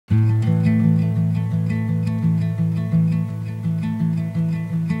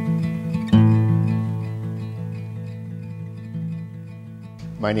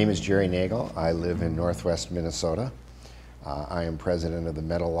My name is Jerry Nagel. I live in northwest Minnesota. I am president of the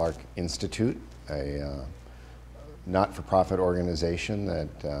Meadowlark Institute, a not-for-profit organization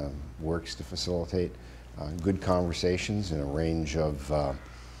that works to facilitate good conversations in a range of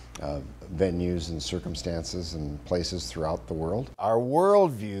venues and circumstances and places throughout the world. Our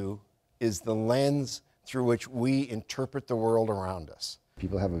worldview is the lens through which we interpret the world around us.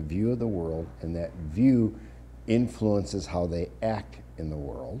 People have a view of the world, and that view influences how they act in the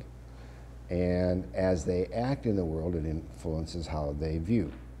world. And as they act in the world, it influences how they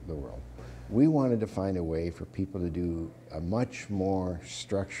view the world. We wanted to find a way for people to do a much more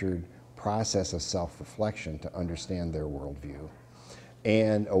structured process of self-reflection to understand their worldview,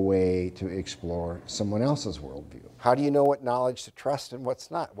 and a way to explore someone else's worldview. How do you know what knowledge to trust and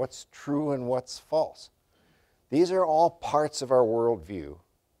what's not? What's true and what's false? These are all parts of our worldview,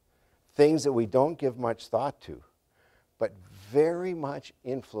 things that we don't give much thought to, but very much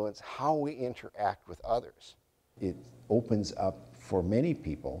influence how we interact with others. It opens up for many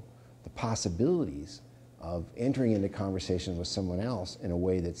people the possibilities of entering into conversation with someone else in a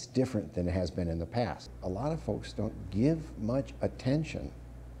way that's different than it has been in the past. A lot of folks don't give much attention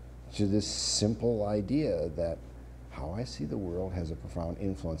to this simple idea that how I see the world has a profound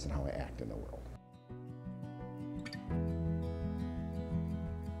influence on how I act in the world.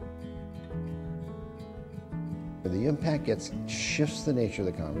 The impact shifts the nature of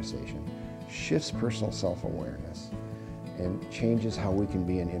the conversation, shifts personal self-awareness, and changes how we can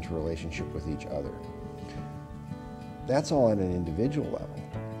be in interrelationship with each other. That's all at an individual level.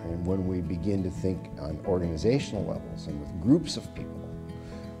 And when we begin to think on organizational levels and with groups of people,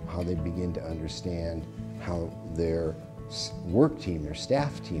 how they begin to understand how their work team, their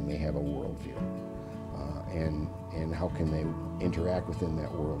staff team may have a worldview, and how can they interact within that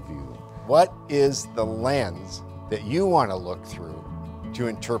worldview. What is the lens that you want to look through to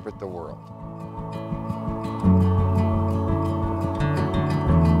interpret the world?